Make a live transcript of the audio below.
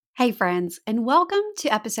Hey, friends, and welcome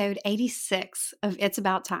to episode 86 of It's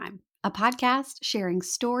About Time, a podcast sharing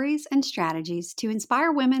stories and strategies to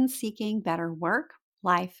inspire women seeking better work,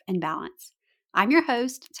 life, and balance. I'm your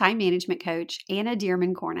host, time management coach, Anna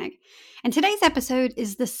Dearmon Kornick, and today's episode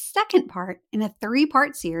is the second part in a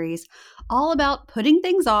three-part series all about putting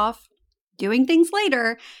things off, doing things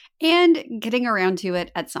later, and getting around to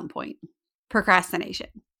it at some point. Procrastination.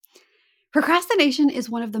 Procrastination is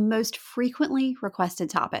one of the most frequently requested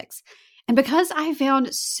topics. And because I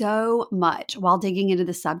found so much while digging into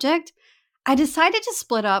the subject, I decided to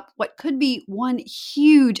split up what could be one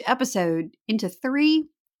huge episode into three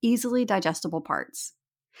easily digestible parts.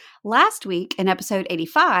 Last week in episode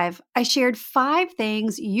 85, I shared 5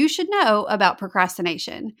 things you should know about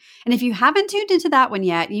procrastination. And if you haven't tuned into that one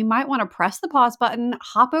yet, you might want to press the pause button,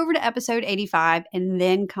 hop over to episode 85, and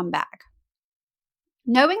then come back.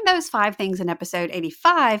 Knowing those 5 things in episode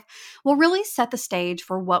 85 will really set the stage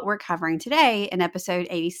for what we're covering today in episode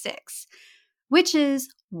 86, which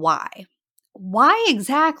is why. Why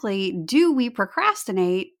exactly do we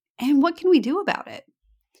procrastinate and what can we do about it?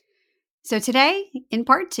 So today, in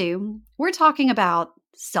part 2, we're talking about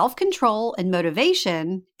self-control and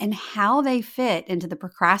motivation and how they fit into the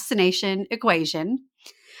procrastination equation.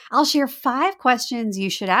 I'll share 5 questions you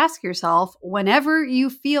should ask yourself whenever you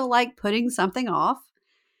feel like putting something off.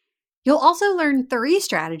 You'll also learn 3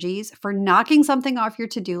 strategies for knocking something off your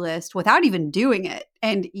to-do list without even doing it.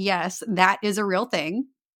 And yes, that is a real thing.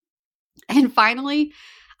 And finally,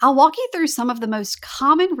 I'll walk you through some of the most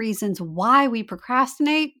common reasons why we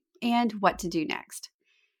procrastinate and what to do next.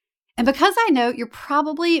 And because I know you're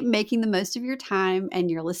probably making the most of your time and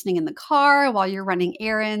you're listening in the car while you're running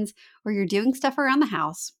errands or you're doing stuff around the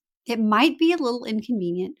house, it might be a little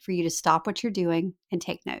inconvenient for you to stop what you're doing and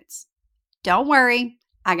take notes. Don't worry.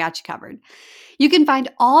 I got you covered. You can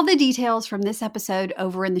find all the details from this episode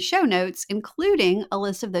over in the show notes, including a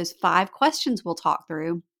list of those 5 questions we'll talk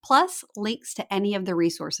through, plus links to any of the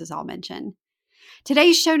resources I'll mention.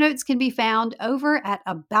 Today's show notes can be found over at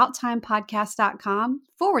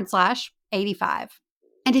abouttimepodcast.com/85.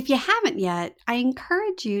 And if you haven't yet, I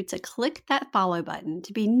encourage you to click that follow button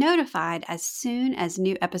to be notified as soon as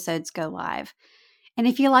new episodes go live. And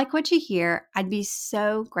if you like what you hear, I'd be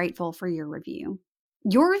so grateful for your review.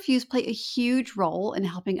 Your reviews play a huge role in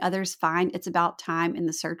helping others find It's About Time in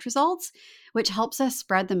the search results, which helps us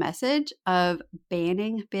spread the message of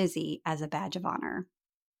banning busy as a badge of honor.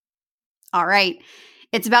 All right,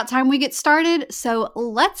 it's about time we get started, so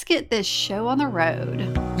let's get this show on the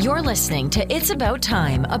road. You're listening to It's About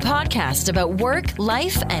Time, a podcast about work,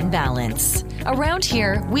 life, and balance. Around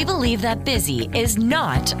here, we believe that busy is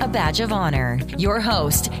not a badge of honor. Your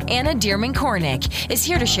host, Anna Dearmon Kornick, is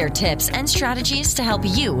here to share tips and strategies to help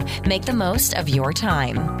you make the most of your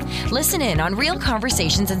time. Listen in on real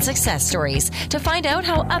conversations and success stories to find out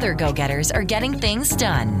how other go-getters are getting things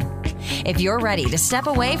done. If you're ready to step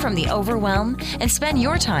away from the overwhelm and spend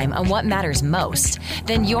your time on what matters most,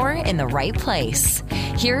 then you're in the right place.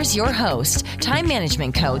 Here's your host, time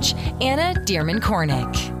management coach, Anna Dearmon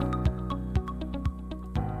Kornick.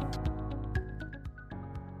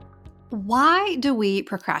 Why do we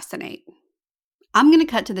procrastinate? I'm going to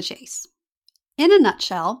cut to the chase. In a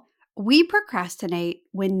nutshell, we procrastinate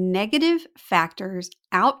when negative factors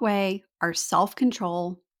outweigh our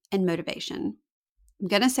self-control and motivation. I'm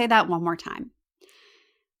going to say that one more time.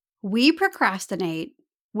 We procrastinate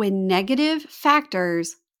when negative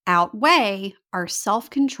factors outweigh our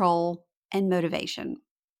self-control and motivation.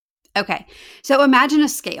 Okay, so imagine a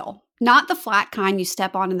scale, not the flat kind you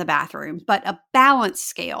step on in the bathroom, but a balanced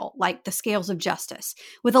scale, like the scales of justice,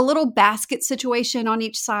 with a little basket situation on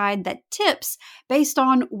each side that tips based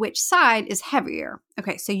on which side is heavier.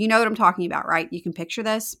 Okay, so you know what I'm talking about, right? You can picture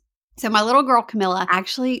this. So my little girl, Camilla,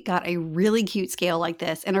 actually got a really cute scale like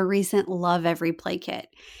this in a recent Lovevery play kit.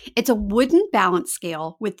 It's a wooden balance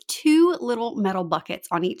scale with 2 little metal buckets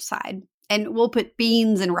on each side. And we'll put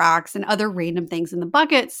beans and rocks and other random things in the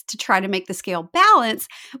buckets to try to make the scale balance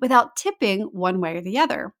without tipping one way or the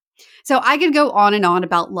other. So I could go on and on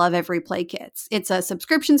about Lovevery play kits. It's a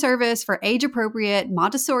subscription service for age-appropriate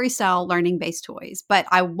Montessori-style learning-based toys, but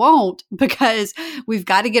I won't because we've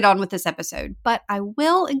got to get on with this episode. But I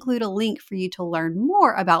will include a link for you to learn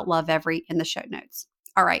more about Lovevery in the show notes.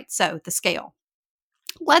 All right, so the scale.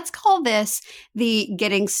 Let's call this the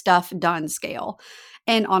getting stuff done scale.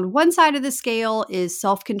 And on one side of the scale is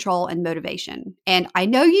self-control and motivation. And I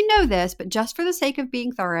know you know this, but just for the sake of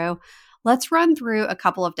being thorough, let's run through a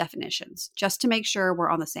couple of definitions just to make sure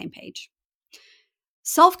we're on the same page.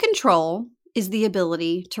 Self-control is the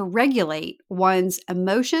ability to regulate one's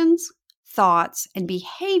emotions, thoughts, and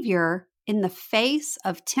behavior in the face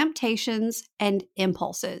of temptations and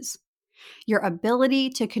impulses, your ability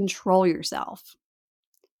to control yourself.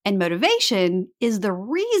 And motivation is the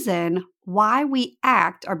reason why we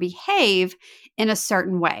act or behave in a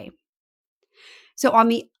certain way. So on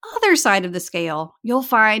the other side of the scale, you'll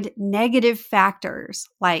find negative factors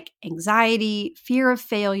like anxiety, fear of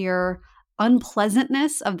failure,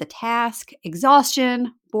 unpleasantness of the task,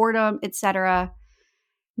 exhaustion, boredom, etc.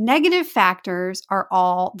 Negative factors are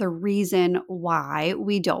all the reason why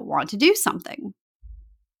we don't want to do something.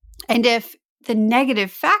 And if the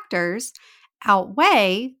negative factors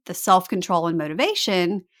outweigh the self-control and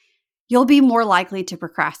motivation, you'll be more likely to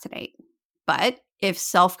procrastinate. But if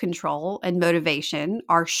self-control and motivation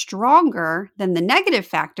are stronger than the negative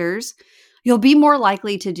factors, you'll be more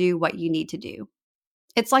likely to do what you need to do.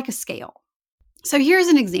 It's like a scale. So here's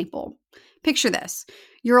an example. Picture this.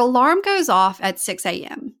 Your alarm goes off at 6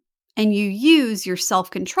 a.m. and you use your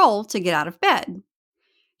self-control to get out of bed.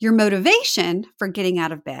 Your motivation for getting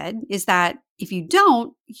out of bed is that if you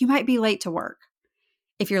don't, you might be late to work.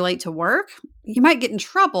 If you're late to work, you might get in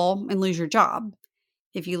trouble and lose your job.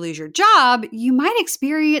 If you lose your job, you might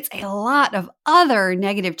experience a lot of other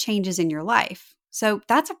negative changes in your life. So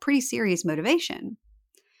that's a pretty serious motivation.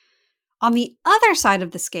 On the other side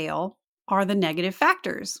of the scale are the negative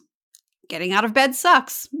factors. Getting out of bed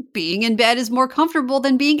sucks. Being in bed is more comfortable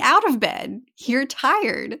than being out of bed. You're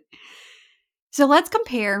tired. So let's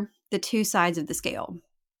compare the two sides of the scale.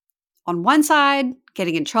 On one side,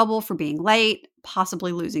 getting in trouble for being late,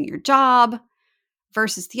 possibly losing your job,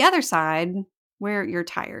 versus the other side, where you're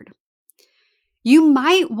tired. You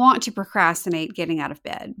might want to procrastinate getting out of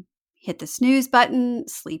bed, hit the snooze button,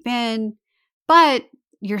 sleep in, but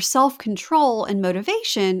your self-control and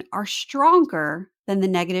motivation are stronger than the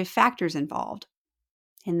negative factors involved.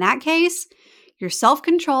 In that case, your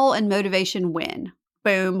self-control and motivation win.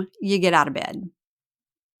 Boom, you get out of bed.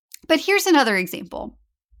 But here's another example.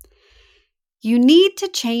 You need to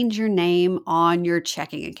change your name on your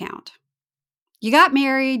checking account. You got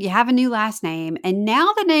married, you have a new last name, and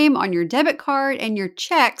now the name on your debit card and your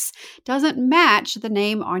checks doesn't match the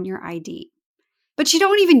name on your ID. But you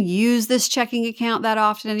don't even use this checking account that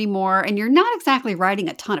often anymore, and you're not exactly writing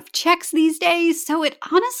a ton of checks these days, so it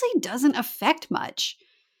honestly doesn't affect much.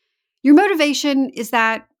 Your motivation is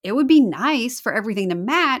that it would be nice for everything to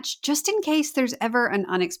match just in case there's ever an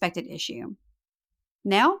unexpected issue.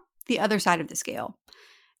 Now, the other side of the scale,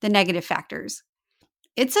 the negative factors.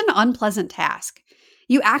 It's an unpleasant task.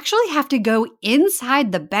 You actually have to go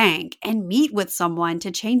inside the bank and meet with someone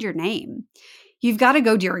to change your name. You've got to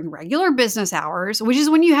go during regular business hours, which is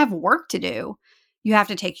when you have work to do. You have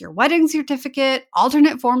to take your wedding certificate,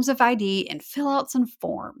 alternate forms of ID, and fill out some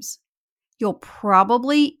forms. You'll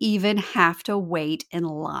probably even have to wait in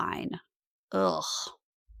line. Ugh.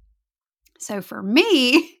 So for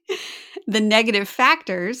me, the negative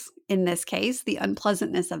factors, in this case, the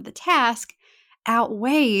unpleasantness of the task,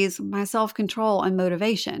 outweighs my self-control and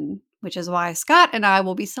motivation, which is why Scott and I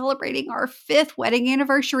will be celebrating our 5th wedding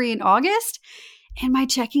anniversary in August, and my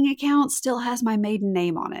checking account still has my maiden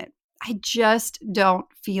name on it. I just don't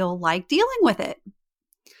feel like dealing with it.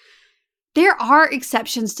 There are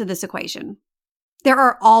exceptions to this equation. There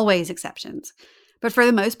are always exceptions. But for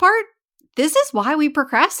the most part, this is why we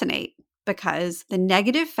procrastinate, because the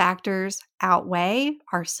negative factors outweigh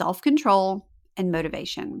our self-control and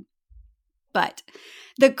motivation. But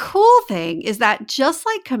the cool thing is that just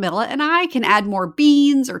like Camilla and I can add more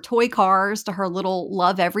beans or toy cars to her little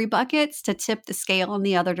love every buckets to tip the scale in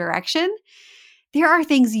the other direction, there are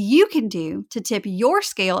things you can do to tip your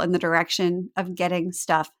scale in the direction of getting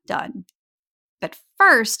stuff done. But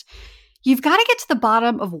first, you've got to get to the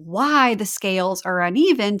bottom of why the scales are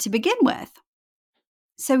uneven to begin with.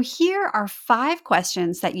 So here are 5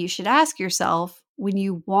 questions that you should ask yourself when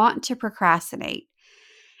you want to procrastinate.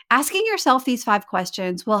 Asking yourself these 5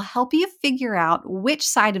 questions will help you figure out which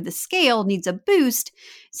side of the scale needs a boost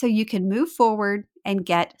so you can move forward and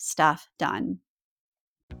get stuff done.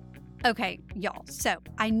 Okay, y'all, so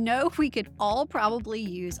I know we could all probably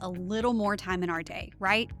use a little more time in our day,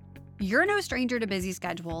 right? You're no stranger to busy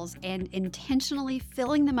schedules and intentionally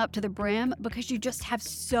filling them up to the brim because you just have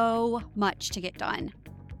so much to get done.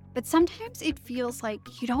 But sometimes it feels like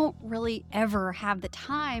you don't really ever have the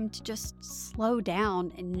time to just slow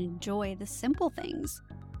down and enjoy the simple things.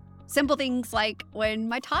 Simple things like when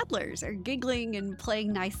my toddlers are giggling and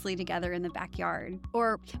playing nicely together in the backyard,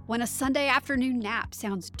 or when a Sunday afternoon nap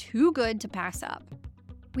sounds too good to pass up.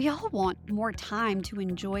 We all want more time to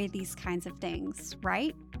enjoy these kinds of things,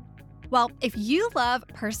 right? Well, if you love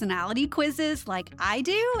personality quizzes like I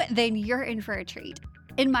do, then you're in for a treat.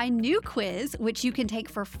 In my new quiz, which you can take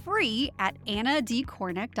for free at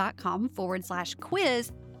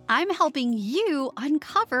annadkornick.com/quiz, I'm helping you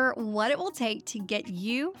uncover what it will take to get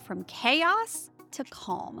you from chaos to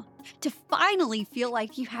calm, to finally feel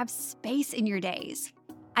like you have space in your days.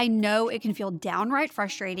 I know it can feel downright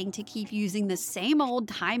frustrating to keep using the same old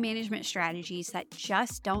time management strategies that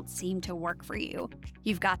just don't seem to work for you.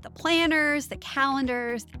 You've got the planners, the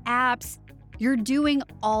calendars, the apps. You're doing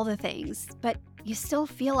all the things, but you still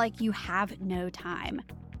feel like you have no time.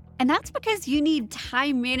 And that's because you need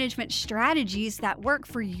time management strategies that work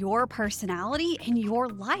for your personality and your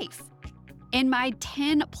life. In my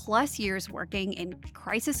 10 plus years working in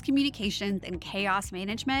crisis communications and chaos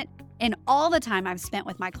management, and all the time I've spent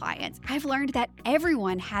with my clients, I've learned that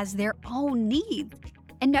everyone has their own needs.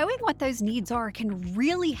 And knowing what those needs are can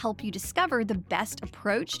really help you discover the best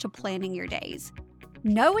approach to planning your days.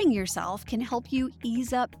 Knowing yourself can help you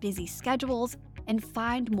ease up busy schedules and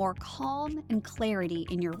find more calm and clarity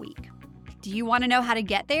in your week. Do you want to know how to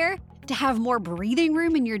get there? To have more breathing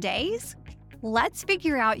room in your days? Let's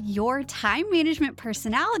figure out your time management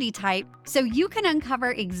personality type so you can uncover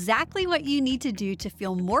exactly what you need to do to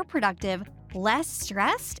feel more productive, less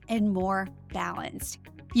stressed, and more balanced.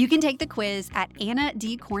 You can take the quiz at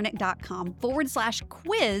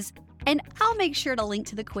annadkornick.com/quiz, and I'll make sure to link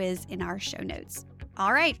to the quiz in our show notes.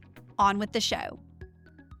 All right, on with the show.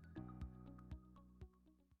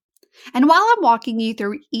 And while I'm walking you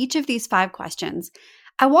through each of these 5 questions,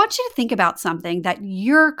 I want you to think about something that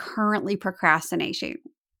you're currently procrastinating.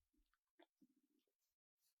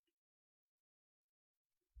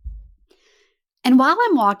 And while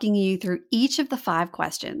I'm walking you through each of the 5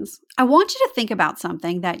 questions, I want you to think about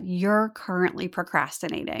something that you're currently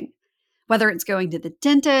procrastinating. Whether it's going to the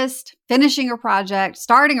dentist, finishing a project,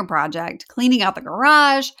 starting a project, cleaning out the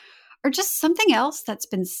garage, or just something else that's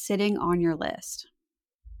been sitting on your list.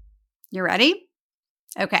 You ready?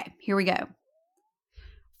 Okay, here we go.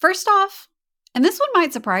 First off, and this one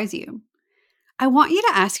might surprise you, I want you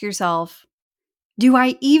to ask yourself, do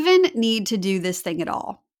I even need to do this thing at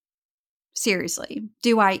all? Seriously,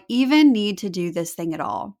 do I even need to do this thing at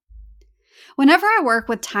all? Whenever I work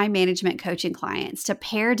with time management coaching clients to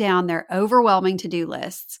pare down their overwhelming to-do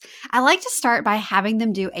lists, I like to start by having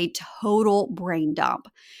them do a total brain dump,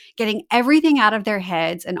 getting everything out of their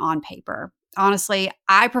heads and on paper. Honestly,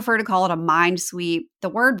 I prefer to call it a mind sweep. The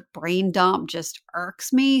word brain dump just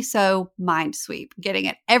irks me, so mind sweep,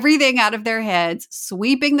 getting everything out of their heads,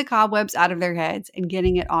 sweeping the cobwebs out of their heads, and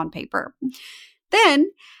getting it on paper.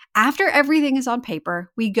 Then, after everything is on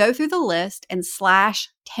paper, we go through the list and slash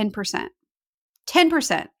 10%.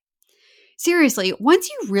 10%. Seriously, once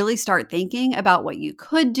you really start thinking about what you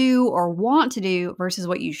could do or want to do versus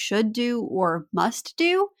what you should do or must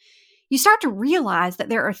do, you start to realize that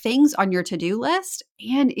there are things on your to-do list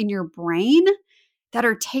and in your brain that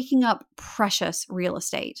are taking up precious real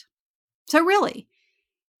estate. So really,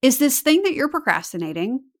 is this thing that you're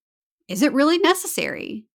procrastinating, is it really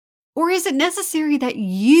necessary? Or is it necessary that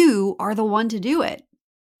you are the one to do it?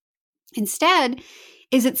 Instead,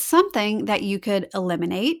 is it something that you could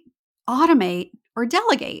eliminate, automate, or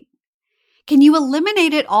delegate? Can you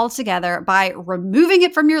eliminate it altogether by removing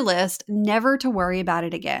it from your list, never to worry about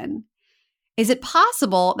it again? Is it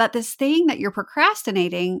possible that this thing that you're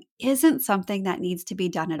procrastinating isn't something that needs to be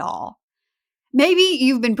done at all? Maybe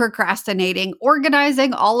you've been procrastinating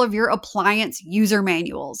organizing all of your appliance user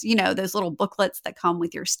manuals, those little booklets that come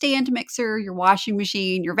with your stand mixer, your washing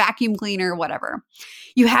machine, your vacuum cleaner, whatever.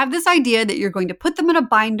 You have this idea that you're going to put them in a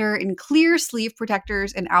binder in clear sleeve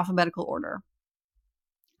protectors in alphabetical order.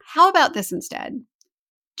 How about this instead?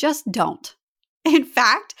 Just don't. In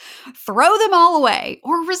fact, throw them all away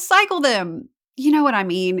or recycle them. You know what I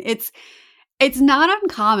mean? It's not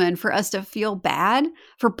uncommon for us to feel bad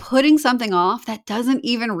for putting something off that doesn't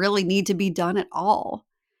even really need to be done at all.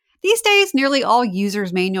 These days, nearly all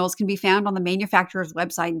users' manuals can be found on the manufacturer's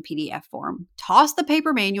website in PDF form. Toss the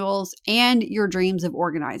paper manuals and your dreams of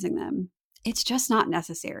organizing them. It's just not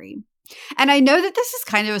necessary. And I know that this is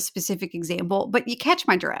kind of a specific example, but you catch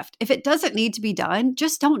my drift. If it doesn't need to be done,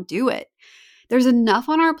 just don't do it. There's enough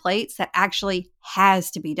on our plates that actually has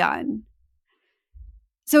to be done.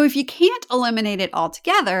 So if you can't eliminate it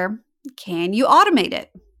altogether, can you automate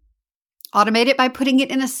it? Automate it by putting it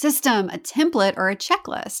in a system, a template, or a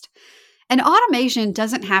checklist. And automation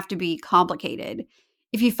doesn't have to be complicated.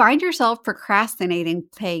 If you find yourself procrastinating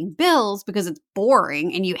paying bills because it's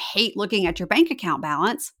boring and you hate looking at your bank account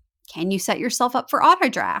balance, can you set yourself up for auto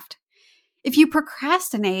draft? If you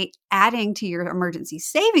procrastinate adding to your emergency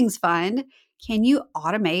savings fund, can you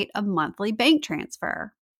automate a monthly bank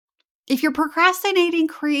transfer? If you're procrastinating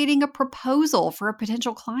creating a proposal for a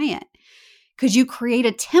potential client, could you create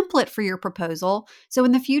a template for your proposal so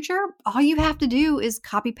in the future, all you have to do is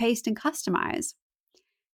copy, paste, and customize?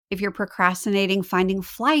 If you're procrastinating finding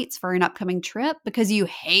flights for an upcoming trip because you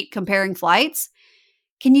hate comparing flights,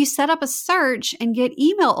 can you set up a search and get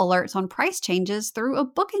email alerts on price changes through a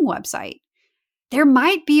booking website? There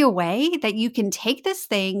might be a way that you can take this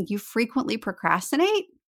thing you frequently procrastinate,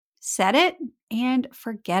 set it, and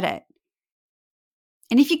forget it.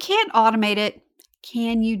 And if you can't automate it,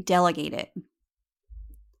 can you delegate it?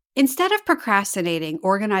 Instead of procrastinating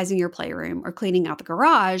organizing your playroom or cleaning out the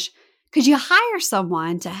garage, could you hire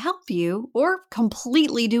someone to help you or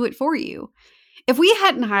completely do it for you? If we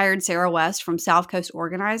hadn't hired Sarah West from South Coast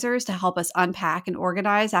Organizers to help us unpack and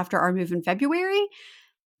organize after our move in February,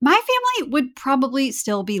 my family would probably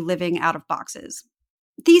still be living out of boxes.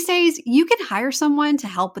 These days, you can hire someone to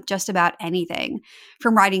help with just about anything,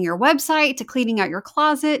 from writing your website to cleaning out your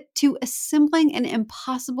closet to assembling an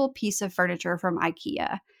impossible piece of furniture from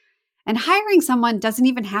IKEA. And hiring someone doesn't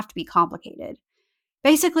even have to be complicated.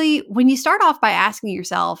 Basically, when you start off by asking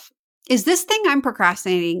yourself, is this thing I'm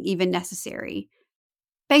procrastinating even necessary?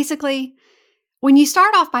 Basically, when you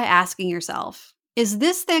start off by asking yourself, is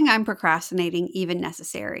this thing I'm procrastinating even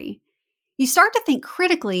necessary? You start to think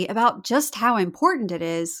critically about just how important it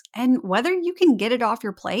is and whether you can get it off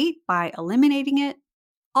your plate by eliminating it,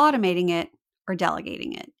 automating it, or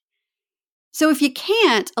delegating it. So if you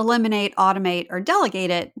can't eliminate, automate, or delegate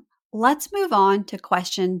it, let's move on to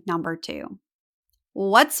question number 2.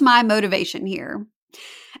 What's my motivation here?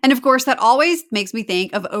 And of course, that always makes me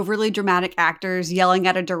think of overly dramatic actors yelling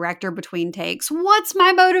at a director between takes. What's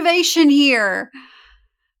my motivation here?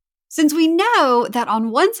 Since we know that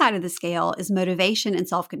on one side of the scale is motivation and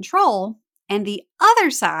self-control, and the other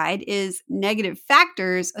side is negative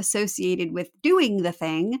factors associated with doing the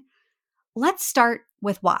thing, let's start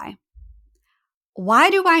with why. Why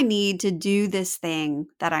do I need to do this thing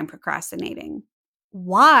that I'm procrastinating?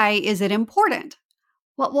 Why is it important?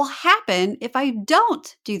 What will happen if I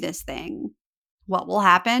don't do this thing? What will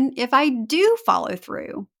happen if I do follow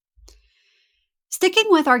through? Sticking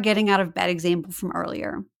with our getting out of bed example from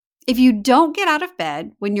earlier, if you don't get out of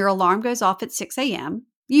bed when your alarm goes off at 6 a.m.,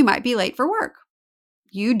 you might be late for work.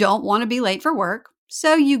 You don't want to be late for work,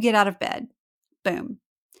 so you get out of bed. Boom.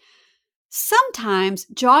 Sometimes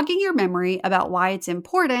jogging your memory about why it's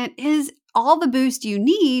important is all the boost you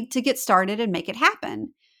need to get started and make it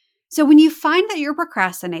happen. So when you find that you're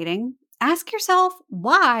procrastinating, ask yourself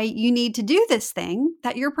why you need to do this thing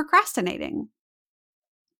that you're procrastinating.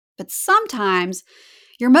 But sometimes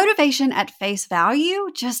your motivation at face value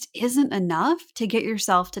just isn't enough to get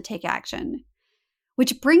yourself to take action.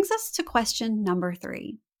 Which brings us to question number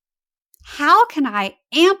 3. How can I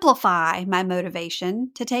amplify my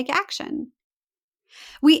motivation to take action?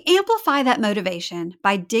 We amplify that motivation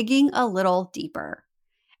by digging a little deeper.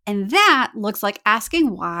 And that looks like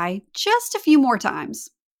asking why just a few more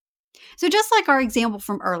times. So just like our example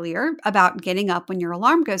from earlier about getting up when your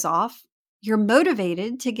alarm goes off, you're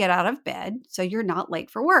motivated to get out of bed so you're not late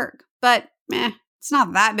for work. But it's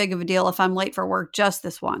not that big of a deal if I'm late for work just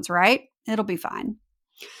this once, right? It'll be fine.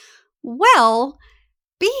 Well,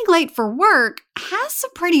 being late for work has some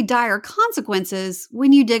pretty dire consequences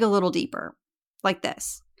when you dig a little deeper, like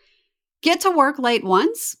this. Get to work late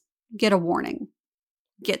once, get a warning.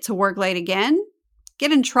 Get to work late again,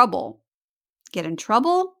 get in trouble. Get in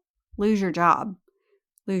trouble, lose your job.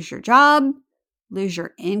 Lose your job, lose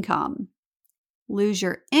your income. Lose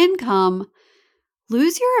your income,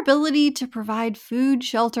 lose your ability to provide food,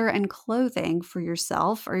 shelter, and clothing for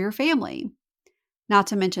yourself or your family. Not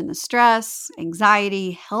to mention the stress,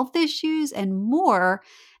 anxiety, health issues, and more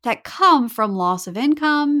that come from loss of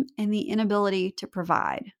income and the inability to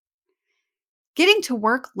provide. Getting to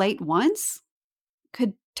work late once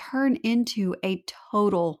could turn into a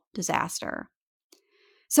total disaster.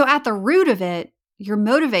 So at the root of it, your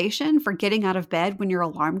motivation for getting out of bed when your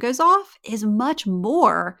alarm goes off is much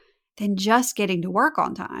more than just getting to work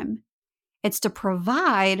on time. It's to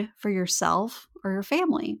provide for yourself or your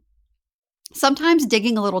family. Sometimes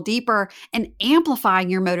digging a little deeper and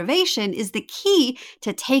amplifying your motivation is the key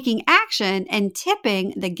to taking action and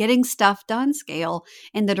tipping the getting stuff done scale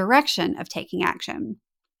in the direction of taking action.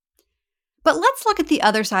 But let's look at the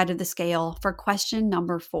other side of the scale for question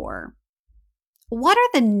number 4. What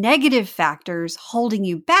are the negative factors holding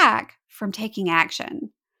you back from taking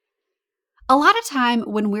action? A lot of time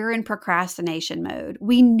when we're in procrastination mode,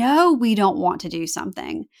 we know we don't want to do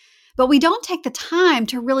something, but we don't take the time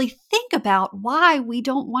to really think about why we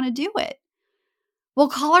don't want to do it. We'll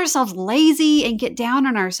call ourselves lazy and get down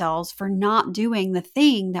on ourselves for not doing the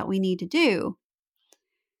thing that we need to do.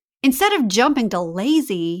 Instead of jumping to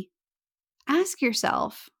lazy, ask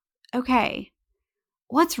yourself, okay,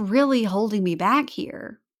 what's really holding me back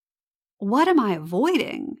here? What am I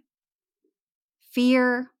avoiding?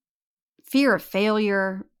 Fear of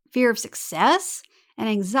failure, fear of success, and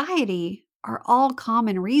anxiety are all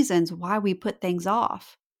common reasons why we put things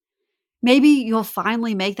off. Maybe you'll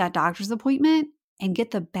finally make that doctor's appointment and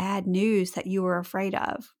get the bad news that you were afraid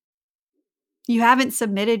of. You haven't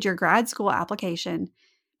submitted your grad school application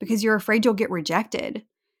because you're afraid you'll get rejected.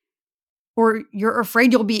 Or you're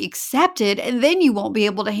afraid you'll be accepted and then you won't be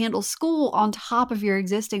able to handle school on top of your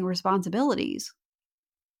existing responsibilities.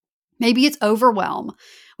 Maybe it's overwhelm,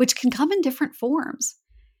 which can come in different forms.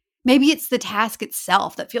 Maybe it's the task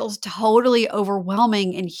itself that feels totally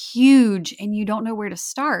overwhelming and huge and you don't know where to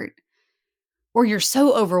start. Or you're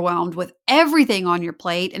so overwhelmed with everything on your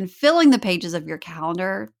plate and filling the pages of your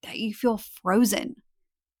calendar that you feel frozen,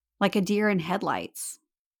 like a deer in headlights.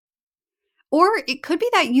 Or it could be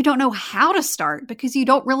that you don't know how to start because you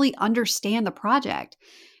don't really understand the project.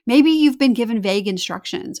 Maybe you've been given vague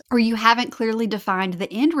instructions or you haven't clearly defined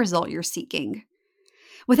the end result you're seeking.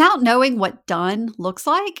 Without knowing what done looks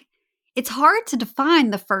like, it's hard to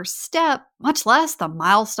define the first step, much less the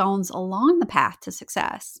milestones along the path to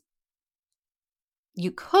success.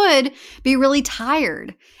 You could be really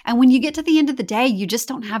tired, and when you get to the end of the day, you just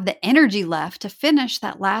don't have the energy left to finish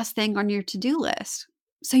that last thing on your to-do list.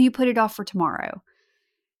 So you put it off for tomorrow.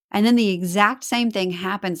 And then the exact same thing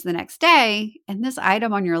happens the next day, and this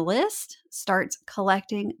item on your list starts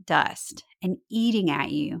collecting dust and eating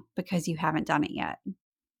at you because you haven't done it yet.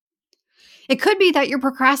 It could be that you're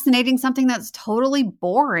procrastinating something that's totally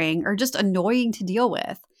boring or just annoying to deal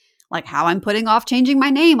with, like how I'm putting off changing my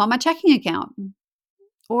name on my checking account.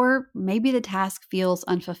 Or maybe the task feels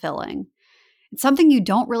unfulfilling. It's something you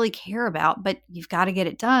don't really care about, but you've got to get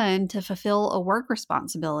it done to fulfill a work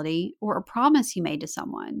responsibility or a promise you made to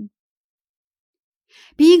someone.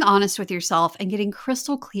 Being honest with yourself and getting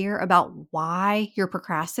crystal clear about why you're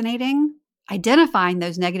procrastinating, identifying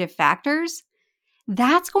those negative factors,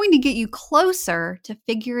 that's going to get you closer to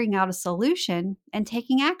figuring out a solution and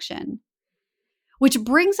taking action. Which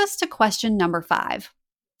brings us to question number 5.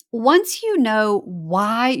 Once you know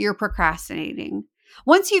why you're procrastinating,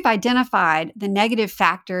 once you've identified the negative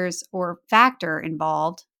factors or factor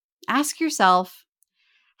involved, ask yourself,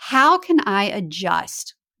 how can I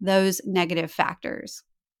adjust those negative factors?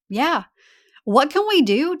 Yeah, what can we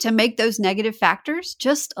do to make those negative factors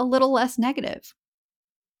just a little less negative?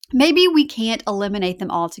 Maybe we can't eliminate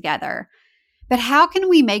them altogether, but how can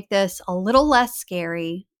we make this a little less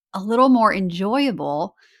scary, a little more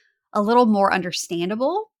enjoyable, a little more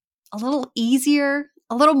understandable, a little easier,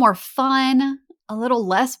 a little more fun, a little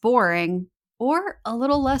less boring, or a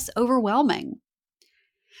little less overwhelming?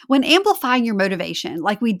 When amplifying your motivation,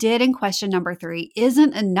 like we did in question number 3,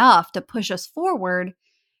 isn't enough to push us forward,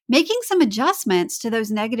 making some adjustments to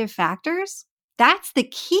those negative factors, that's the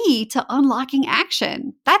key to unlocking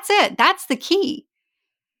action. That's it. That's the key.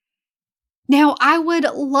 Now, I would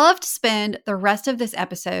love to spend the rest of this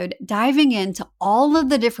episode diving into all of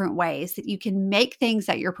the different ways that you can make things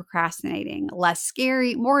that you're procrastinating less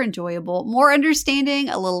scary, more enjoyable, more understanding,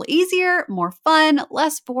 a little easier, more fun,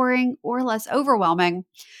 less boring, or less overwhelming.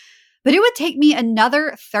 But it would take me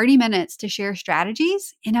another 30 minutes to share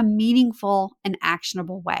strategies in a meaningful and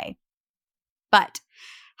actionable way. But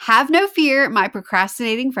have no fear, my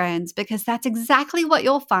procrastinating friends, because that's exactly what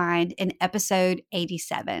you'll find in episode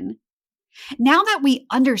 87. Now that we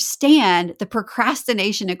understand the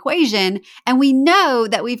procrastination equation and we know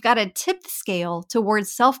that we've got to tip the scale towards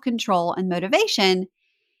self-control and motivation,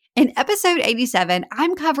 in episode 87,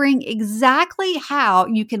 I'm covering exactly how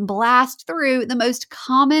you can blast through the most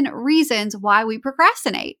common reasons why we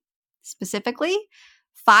procrastinate. Specifically,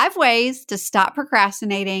 5 ways to stop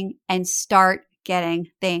procrastinating and start getting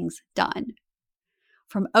things done.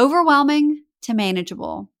 From overwhelming to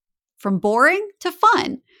manageable, from boring to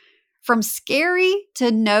fun, from scary to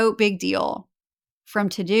no big deal, from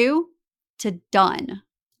to do to done.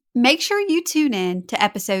 Make sure you tune in to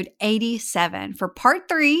episode 87 for part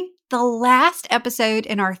 3, the last episode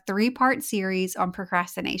in our 3-part series on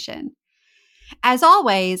procrastination. As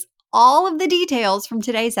always, all of the details from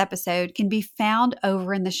today's episode can be found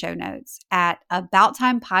over in the show notes at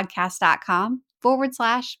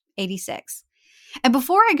abouttimepodcast.com/86. And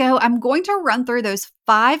before I go, I'm going to run through those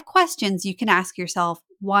 5 questions you can ask yourself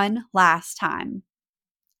one last time.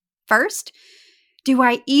 First, do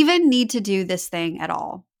I even need to do this thing at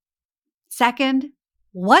all? Second,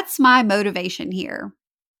 what's my motivation here?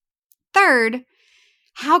 Third,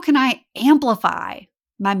 How can I amplify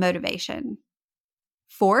my motivation?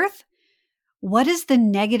 4th, what is the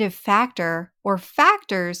negative factor or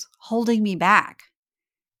factors holding me back?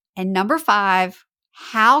 And number 5,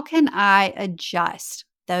 how can I adjust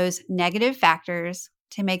those negative factors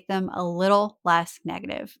to make them a little less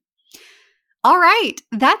negative? All right,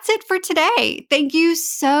 that's it for today. Thank you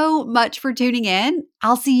so much for tuning in.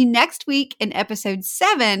 I'll see you next week in episode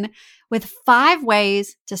 7 with 5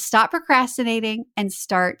 ways to stop procrastinating and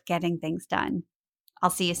start getting things done.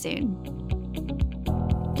 I'll see you soon.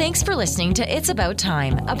 Thanks for listening to It's About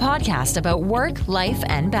Time, a podcast about work, life,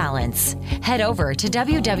 and balance. Head over to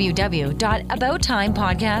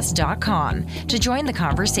www.abouttimepodcast.com to join the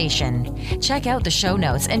conversation. Check out the show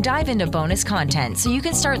notes and dive into bonus content so you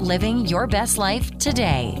can start living your best life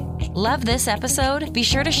today. Love this episode? Be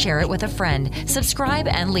sure to share it with a friend, subscribe,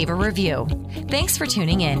 and leave a review. Thanks for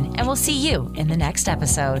tuning in, and we'll see you in the next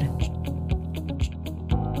episode.